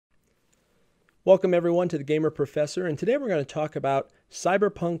Welcome everyone to the Gamer Professor, and today we're going to talk about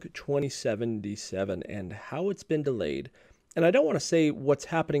Cyberpunk 2077 and how it's been delayed. And I don't want to say what's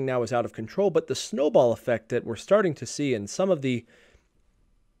happening now is out of control, but the snowball effect that we're starting to see and some of the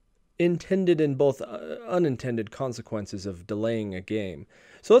intended and both unintended consequences of delaying a game.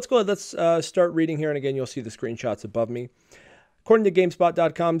 So let's start reading here, and again you'll see the screenshots above me. According to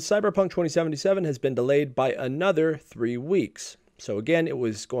GameSpot.com, Cyberpunk 2077 has been delayed by another 3 weeks. So again, it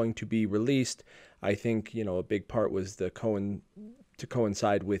was going to be released. I think, a big part was to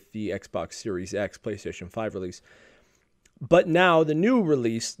coincide with the Xbox Series X, PlayStation 5 release. But now the new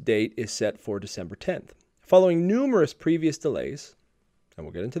release date is set for December 10th. Following numerous previous delays, and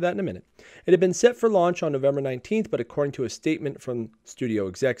we'll get into that in a minute, it had been set for launch on November 19th, but according to a statement from studio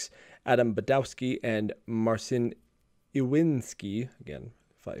execs Adam Badowski and Marcin Iwinski, again,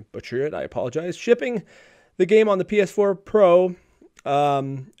 if I butcher it, I apologize, shipping the game on the PS4 Pro,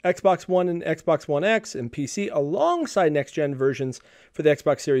 Xbox One and Xbox One X and PC alongside next-gen versions for the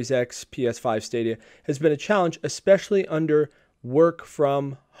Xbox Series X, PS5 Stadia has been a challenge, especially under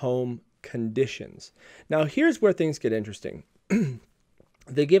work-from-home conditions. Now, here's where things get interesting.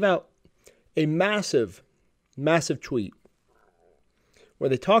 They give out a massive tweet where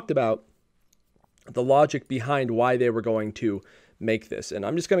they talked about the logic behind why they were going to make this. And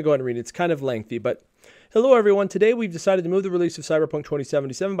I'm just going to go ahead and read it. It's kind of lengthy, but hello everyone. Today we've decided to move the release of Cyberpunk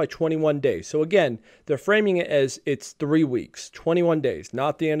 2077 by 21 days. So again, they're framing it as it's 3 weeks, 21 days,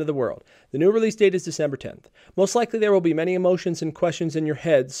 not the end of the world. The new release date is December 10th. Most likely there will be many emotions and questions in your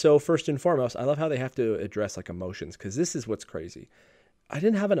head. So first and foremost, I love how they have to address like emotions, because this is what's crazy. I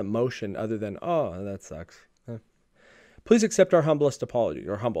didn't have an emotion other than, oh, that sucks. Please accept our humble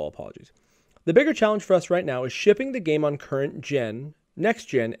apologies. The bigger challenge for us right now is shipping the game on current gen, next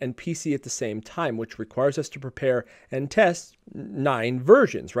gen, and PC at the same time, which requires us to prepare and test 9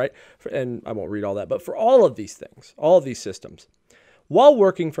 versions, right? And I won't read all that, but for all of these things, all of these systems, while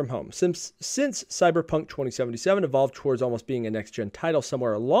working from home. Since Cyberpunk 2077 evolved towards almost being a next gen title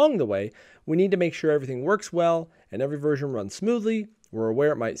somewhere along the way, we need to make sure everything works well and every version runs smoothly. We're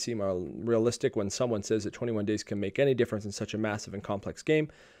aware it might seem realistic when someone says that 21 days can make any difference in such a massive and complex game,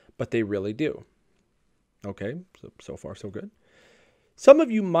 but they really do. Okay, so far so good. Some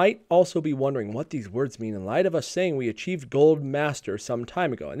of you might also be wondering what these words mean in light of us saying we achieved Gold Master some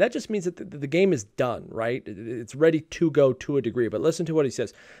time ago. And that just means that the game is done, right? It's ready to go to a degree. But listen to what he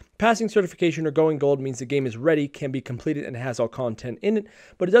says. Passing certification or going gold means the game is ready, can be completed, and has all content in it.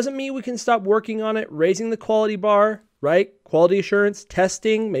 But it doesn't mean we can stop working on it, raising the quality bar, right? Quality assurance,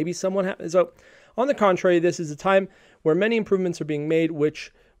 testing, maybe someone happens. So on the contrary, this is a time where many improvements are being made,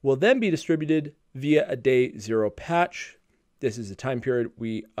 which will then be distributed via a day 0 patch. This is the time period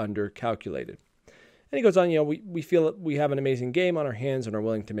we undercalculated. And he goes on, we feel that we have an amazing game on our hands and are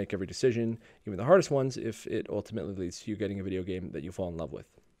willing to make every decision, even the hardest ones, if it ultimately leads to you getting a video game that you fall in love with.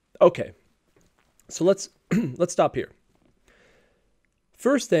 Okay, so let's stop here.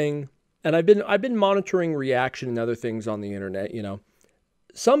 First thing, and I've been monitoring reaction and other things on the internet,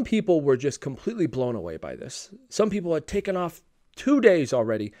 Some people were just completely blown away by this. Some people had taken off 2 days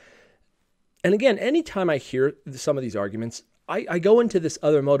already. And again, anytime I hear some of these arguments, I go into this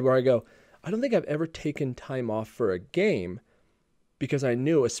other mode where I go, I don't think I've ever taken time off for a game because I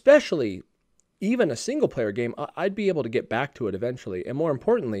knew, especially even a single player game, I'd be able to get back to it eventually. And more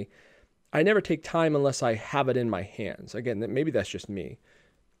importantly, I never take time unless I have it in my hands. Again, maybe that's just me.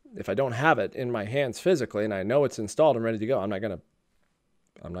 If I don't have it in my hands physically and I know it's installed and ready to go, I'm not gonna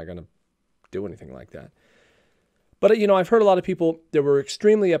do anything like that. But, I've heard a lot of people that were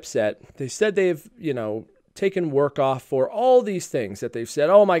extremely upset. They said they've, taken work off for all these things that they've said,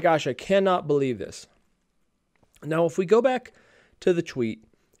 oh my gosh, I cannot believe this. Now, if we go back to the tweet,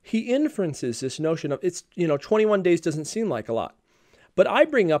 he inferences this notion of 21 days doesn't seem like a lot. But I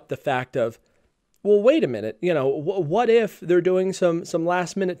bring up the fact of, well, wait a minute, what if they're doing some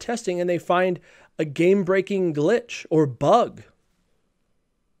last minute testing and they find a game-breaking glitch or bug?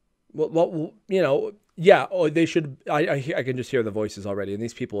 Well, yeah, they should. I can just hear the voices already, and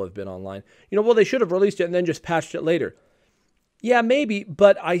these people have been online. Well, they should have released it and then just patched it later. Yeah, maybe,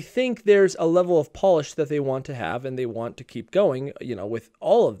 but I think there's a level of polish that they want to have, and they want to keep going, with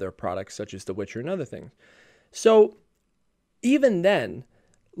all of their products, such as The Witcher and other things. So even then,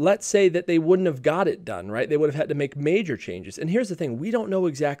 let's say that they wouldn't have got it done, right? They would have had to make major changes. And here's the thing. We don't know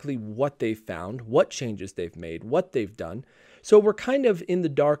exactly what they found, what changes they've made, what they've done. So we're kind of in the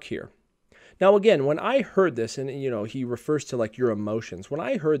dark here. Now, again, when I heard this, and, he refers to like your emotions. When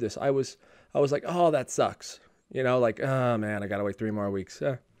I heard this, I was like, oh, that sucks. Oh man, I got to wait 3 more weeks.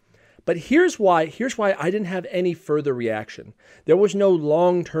 But here's why I didn't have any further reaction. There was no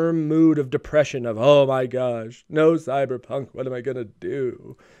long-term mood of depression of, oh my gosh, no Cyberpunk, what am I going to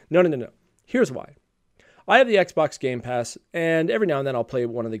do? No. Here's why. I have the Xbox Game Pass, and every now and then I'll play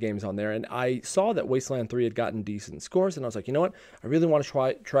one of the games on there, and I saw that Wasteland 3 had gotten decent scores, and I was like, you know what? I really want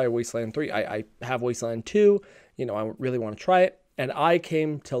to try Wasteland 3. I have Wasteland 2, I really want to try it. And I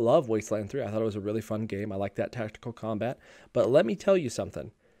came to love Wasteland 3. I thought it was a really fun game. I like that tactical combat. But let me tell you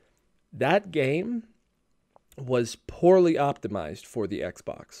something. That game was poorly optimized for the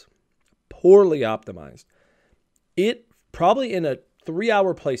Xbox. Poorly optimized. It probably in a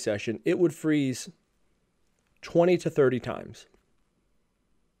 3-hour play session, it would freeze 20 to 30 times.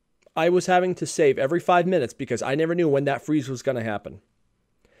 I was having to save every 5 minutes because I never knew when that freeze was going to happen.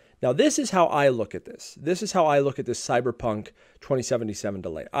 Now, this is how I look at this. This is how I look at this Cyberpunk 2077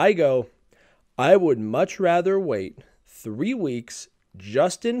 delay. I would much rather wait 3 weeks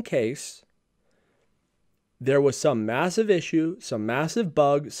just in case there was some massive issue, some massive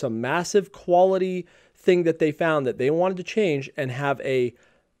bug, some massive quality thing that they found that they wanted to change and have a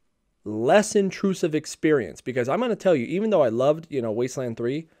less intrusive experience. Because I'm going to tell you, even though I loved, Wasteland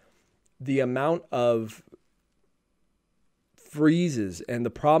 3, the amount of freezes and the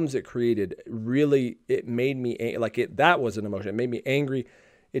problems it created really, it made me that was an emotion. It made me angry.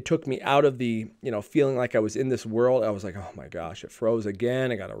 It took me out of the, feeling like I was in this world. I was like, oh my gosh, it froze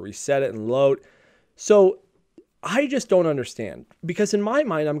again. I got to reset it and load. So I just don't understand, because in my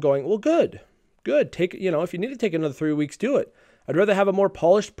mind, I'm going, well, good. Take, if you need to take another 3 weeks, do it. I'd rather have a more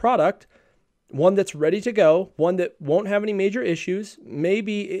polished product, one that's ready to go, one that won't have any major issues.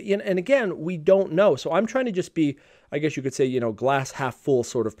 Maybe, and again, we don't know. So I'm trying to just be, I guess you could say, glass half full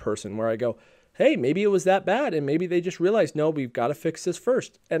sort of person, where I go, hey, maybe it was that bad, and maybe they just realized, no, we've got to fix this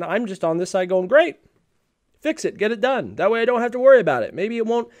first. And I'm just on this side going, great, fix it, get it done. That way I don't have to worry about it. Maybe it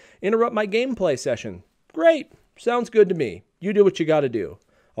won't interrupt my gameplay session. Great, sounds good to me. You do what you got to do.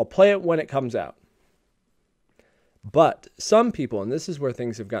 I'll play it when it comes out. But some people, and this is where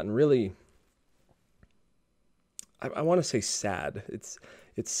things have gotten really, I want to say sad. It's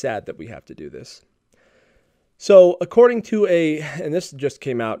sad that we have to do this. So according to and this just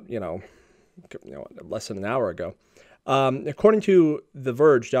came out, less than an hour ago. According to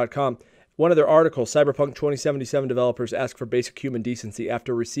TheVerge.com, one of their articles, Cyberpunk 2077 developers ask for basic human decency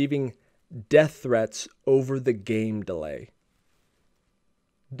after receiving death threats over the game delay.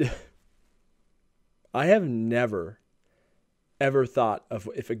 I have never, ever thought of,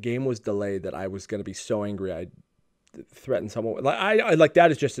 if a game was delayed, that I was going to be so angry I'd threaten someone. Like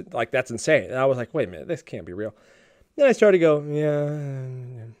that is just, like, that's insane. And I was like, wait a minute, this can't be real. Then I started to go,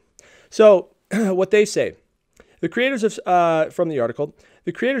 yeah. So what they say, the creators of, from the article,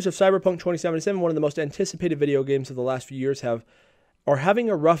 the creators of Cyberpunk 2077, one of the most anticipated video games of the last few years, are having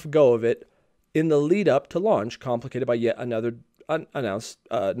a rough go of it in the lead up to launch, complicated by yet another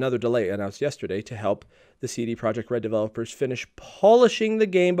delay announced yesterday to help the CD Projekt Red developers finish polishing the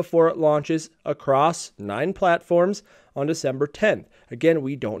game before it launches across 9 platforms on December 10th. Again,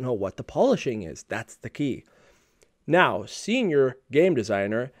 we don't know what the polishing is. That's the key. Now, senior game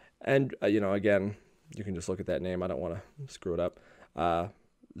designer, and again, you can just look at that name. I don't want to screw it up.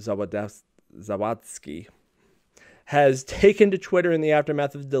 Zawadsky has taken to Twitter in the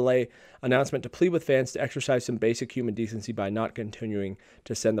aftermath of the delay announcement to plead with fans to exercise some basic human decency by not continuing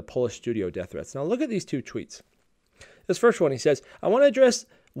to send the Polish studio death threats. Now look at these 2 tweets. This first one, he says, I want to address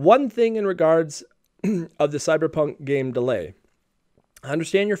one thing in regards of the Cyberpunk game delay. I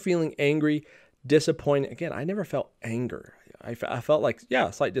understand you're feeling angry, disappointed. Again, I never felt anger. I felt like,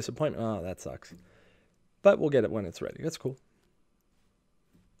 yeah, slight disappointment. Oh, that sucks. But we'll get it when it's ready. That's cool.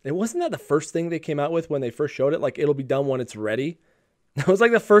 And wasn't that the first thing they came out with when they first showed it? Like, it'll be done when it's ready. That was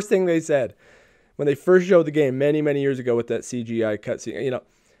like the first thing they said when they first showed the game many, many years ago with that CGI cutscene.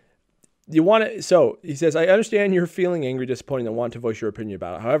 You want to, so he says, I understand you're feeling angry, disappointed, and want to voice your opinion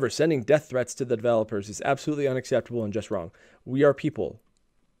about it. However, sending death threats to the developers is absolutely unacceptable and just wrong. We are people,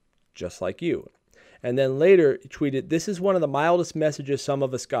 just like you. And then later he tweeted, this is one of the mildest messages some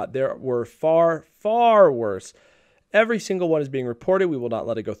of us got. There were far, far worse. Every single one is being reported. We will not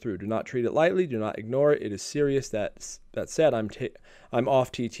let it go through. Do not treat it lightly. Do not ignore it. It is serious. That said, I'm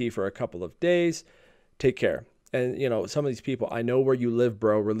off TT for a couple of days. Take care. And, some of these people, I know where you live,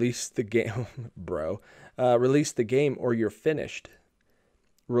 bro. Release the game, bro. Release the game or you're finished.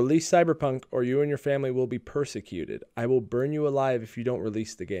 Release Cyberpunk or you and your family will be persecuted. I will burn you alive if you don't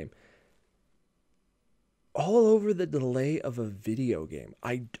release the game. All over the delay of a video game.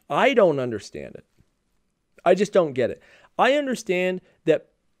 I don't understand it. I just don't get it. I understand that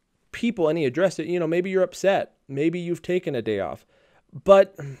people, and he addressed it, maybe you're upset. Maybe you've taken a day off.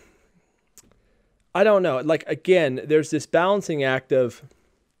 But I don't know. Like, again, there's this balancing act of,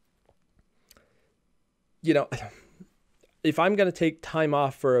 you know, if I'm going to take time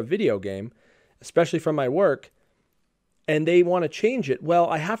off for a video game, especially from my work, and they want to change it, well,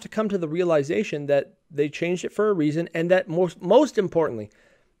 I have to come to the realization that they changed it for a reason, and that most importantly,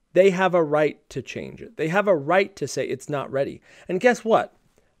 they have a right to change it. They have a right to say it's not ready. And guess what?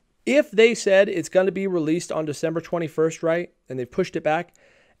 If they said it's going to be released on December 21st, right, and they pushed it back,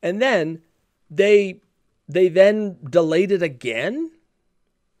 and then they then delayed it again,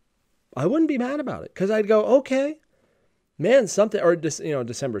 I wouldn't be mad about it, because I'd go, okay, man, something, or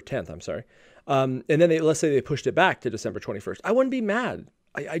December 10th, I'm sorry. And then let's say they pushed it back to December 21st. I wouldn't be mad.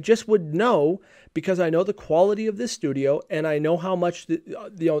 I just would know, because I know the quality of this studio and I know how much,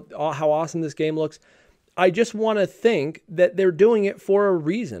 how awesome this game looks. I just want to think that they're doing it for a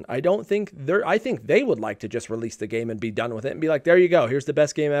reason. I think they would like to just release the game and be done with it and be like, there you go. Here's the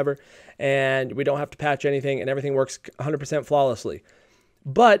best game ever. And we don't have to patch anything and everything works 100% flawlessly.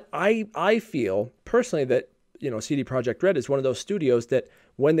 But I feel personally that, CD Projekt Red is one of those studios that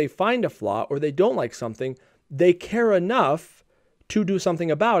when they find a flaw or they don't like something, they care enough to do something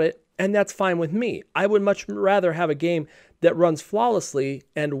about it, and that's fine with me. I would much rather have a game that runs flawlessly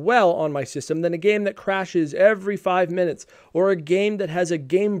and well on my system than a game that crashes every 5 minutes, or a game that has a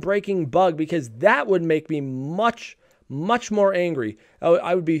game-breaking bug, because that would make me much, much more angry.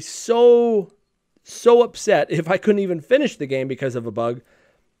 I would be so upset if I couldn't even finish the game because of a bug,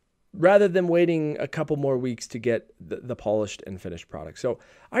 rather than waiting a couple more weeks to get the polished and finished product. So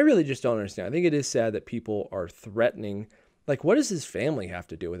I really just don't understand. I think it is sad that people are threatening. Like, what does his family have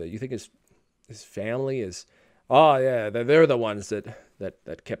to do with it? You think his family is, oh yeah, they're the ones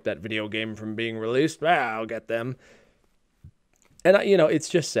that kept that video game from being released? I'll get them. And it's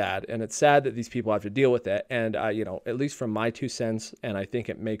just sad, and it's sad that these people have to deal with that. And at least from my 2 cents, and I think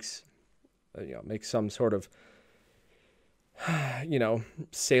it makes some sort of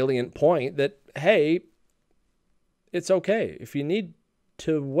salient point that, hey, it's okay. If you need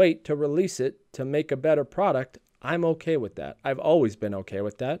to wait to release it to make a better product, I'm okay with that. I've always been okay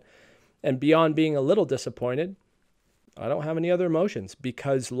with that. And beyond being a little disappointed, I don't have any other emotions,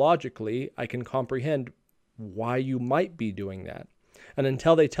 because logically I can comprehend why you might be doing that. And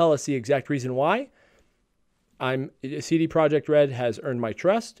until they tell us the exact reason why, CD Projekt Red has earned my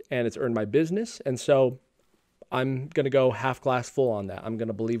trust and it's earned my business. And so I'm going to go half glass full on that. I'm going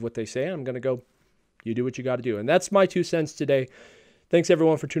to believe what they say. I'm going to go, you do what you got to do. And that's my 2 cents today. Thanks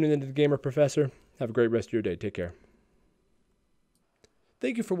everyone for tuning into The Gamer Professor. Have a great rest of your day. Take care.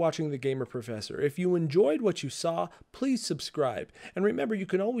 Thank you for watching The Gamer Professor. If you enjoyed what you saw, please subscribe. And remember, you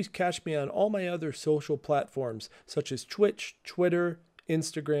can always catch me on all my other social platforms, such as Twitch, Twitter,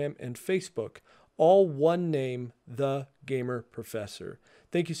 Instagram, and Facebook. All one name, The Gamer Professor.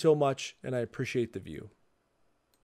 Thank you so much, and I appreciate the view.